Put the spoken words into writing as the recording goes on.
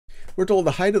We're told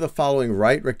the height of the following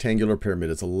right rectangular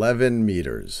pyramid is 11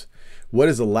 meters. What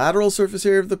is the lateral surface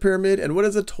area of the pyramid, and what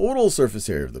is the total surface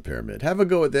area of the pyramid? Have a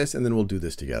go at this, and then we'll do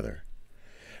this together.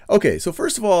 Okay, so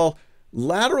first of all,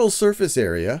 lateral surface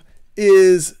area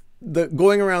is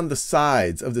going around the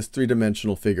sides of this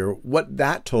three-dimensional figure, what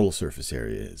that total surface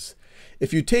area is.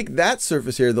 If you take that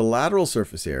surface area, the lateral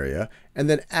surface area, and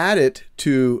then add it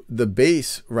to the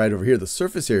base right over here, the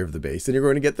surface area of the base, then you're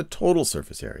going to get the total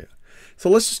surface area. So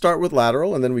let's just start with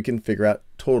lateral, and then we can figure out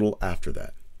total after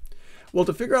that. Well,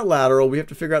 to figure out lateral, we have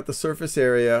to figure out the surface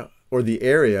area, or the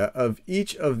area, of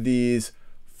each of these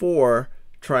 4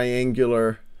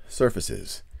 triangular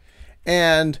surfaces.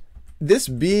 And this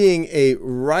being a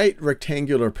right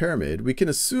rectangular pyramid, we can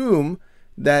assume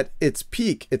that its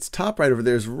peak, its top right over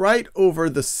there, is right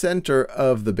over the center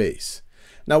of the base.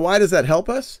 Now, why does that help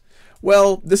us?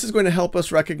 Well, this is going to help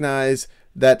us recognize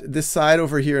that this side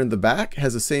over here in the back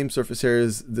has the same surface area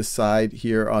as this side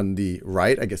here on the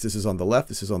right. I guess this is on the left,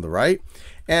 this is on the right.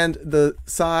 And the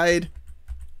side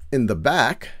in the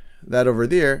back, that over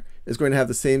there, is going to have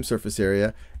the same surface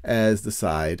area as the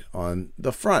side on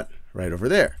the front, right over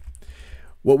there.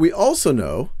 What we also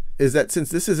know is that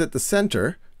since this is at the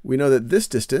center, we know that this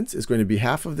distance is going to be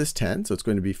half of this 10, so it's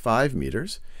going to be 5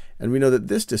 meters. And we know that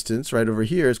this distance right over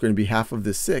here is going to be half of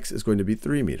this 6, is going to be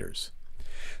 3 meters.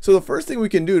 So the first thing we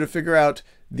can do to figure out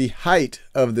the height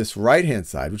of this right-hand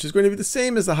side, which is going to be the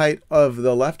same as the height of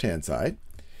the left-hand side,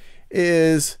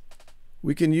 is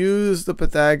we can use the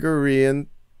Pythagorean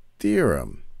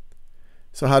theorem.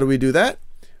 So how do we do that?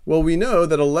 Well, we know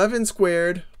that 11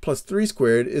 squared plus 3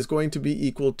 squared is going to be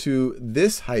equal to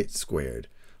this height squared.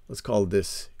 Let's call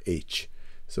this h.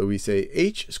 So we say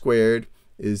h squared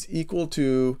is equal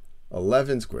to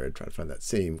 11 squared. Try to find that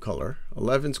same color.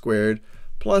 11 squared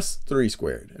plus 3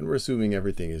 squared. And we're assuming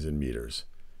everything is in meters.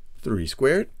 3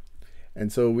 squared.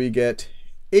 And so we get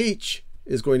h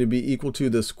is going to be equal to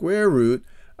the square root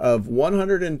of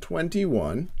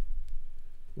 121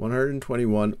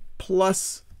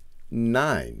 plus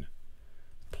 9,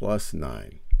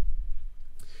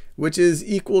 which is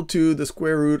equal to the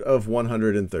square root of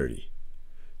 130.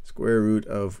 Square root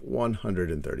of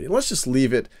 130. And let's just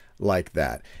leave it like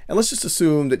that. And let's just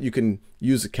assume that you can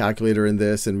use a calculator in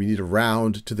this, and we need to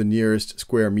round to the nearest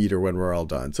square meter when we're all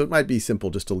done. So it might be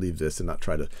simple just to leave this and not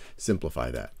try to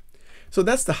simplify that. So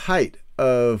that's the height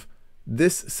of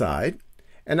this side.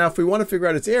 And now if we want to figure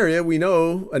out its area, we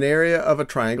know an area of a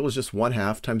triangle is just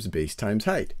 1/2 times base times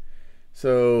height.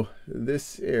 So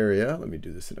this area, let me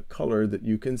do this in a color that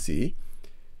you can see.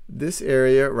 This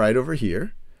area right over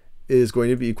here is going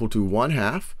to be equal to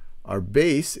 1/2. Our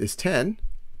base is 10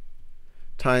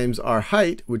 times our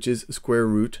height, which is square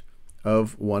root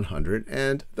of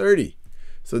 130.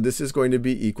 So this is going to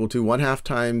be equal to 1/2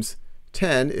 times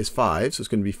 10 is 5. So it's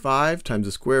going to be 5 times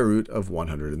the square root of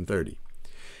 130.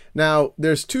 Now,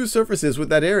 there's 2 surfaces with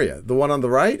that area, the one on the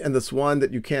right and this one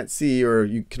that you can't see, or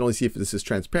you can only see if this is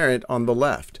transparent, on the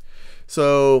left.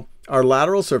 So our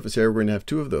lateral surface area, we're going to have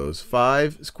 2 of those.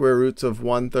 5 square roots of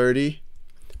 130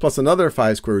 plus another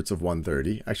 5 square roots of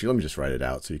 130. Actually, let me just write it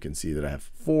out so you can see that I have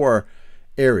 4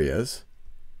 areas.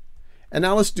 And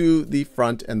now let's do the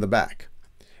front and the back.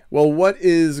 Well, what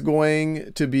is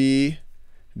going to be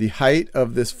the height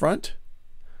of this front?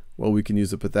 Well, we can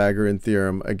use the Pythagorean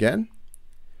theorem again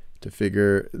to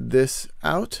figure this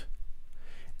out.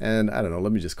 And I don't know,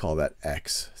 let me just call that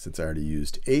x, since I already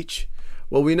used h.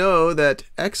 Well, we know that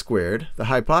x squared, the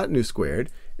hypotenuse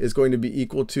squared, is going to be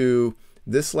equal to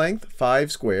this length,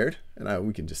 5 squared, and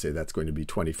we can just say that's going to be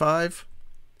 25,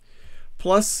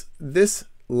 plus this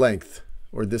length,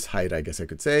 or this height, I guess I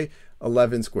could say,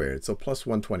 11 squared. So plus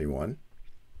 121,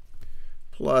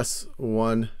 plus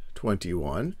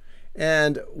 121.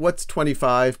 And what's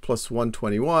 25 plus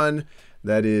 121?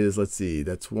 That is, let's see,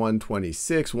 that's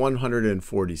 126,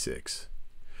 146.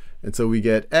 And so we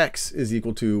get x is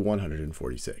equal to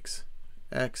 146.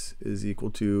 X is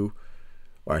equal to,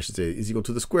 or I should say, is equal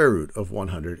to the square root of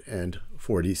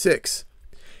 146.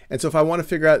 And so if I want to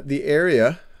figure out the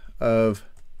area of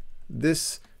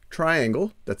this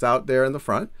triangle that's out there in the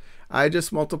front, I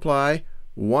just multiply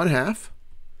 1/2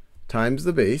 times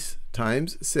the base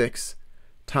times 6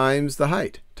 times the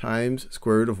height times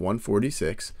square root of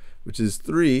 146, which is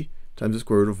 3 times the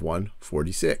square root of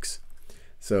 146.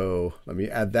 So let me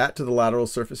add that to the lateral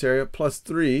surface area, plus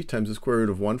 3 times the square root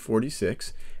of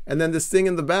 146. And then this thing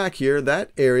in the back here,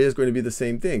 that area is going to be the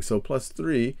same thing. So plus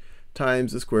 3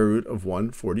 times the square root of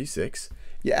 146.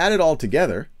 You add it all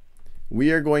together,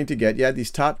 we are going to get, you add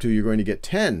these top 2, you're going to get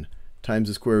 10 times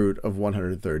the square root of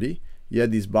 130. You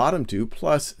add these bottom 2,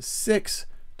 plus 6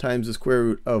 times the square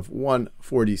root of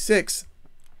 146.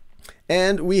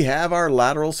 And we have our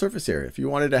lateral surface area. If you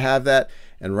wanted to have that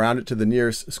and round it to the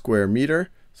nearest square meter,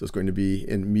 so it's going to be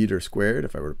in meter squared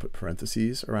if I were to put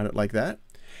parentheses around it like that.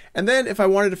 And then if I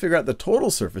wanted to figure out the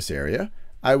total surface area,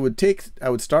 I would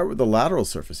start with the lateral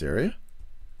surface area.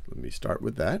 Let me start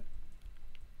with that.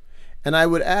 And I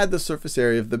would add the surface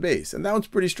area of the base. And that one's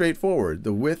pretty straightforward.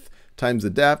 The width times the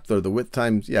depth, or the width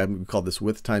times, we call this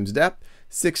width times depth.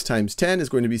 6 times 10 is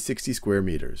going to be 60 square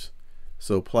meters.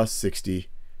 So plus 60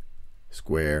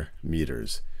 square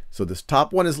meters. So this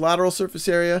top one is lateral surface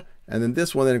area, and then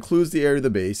this one that includes the area of the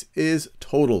base is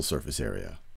total surface area.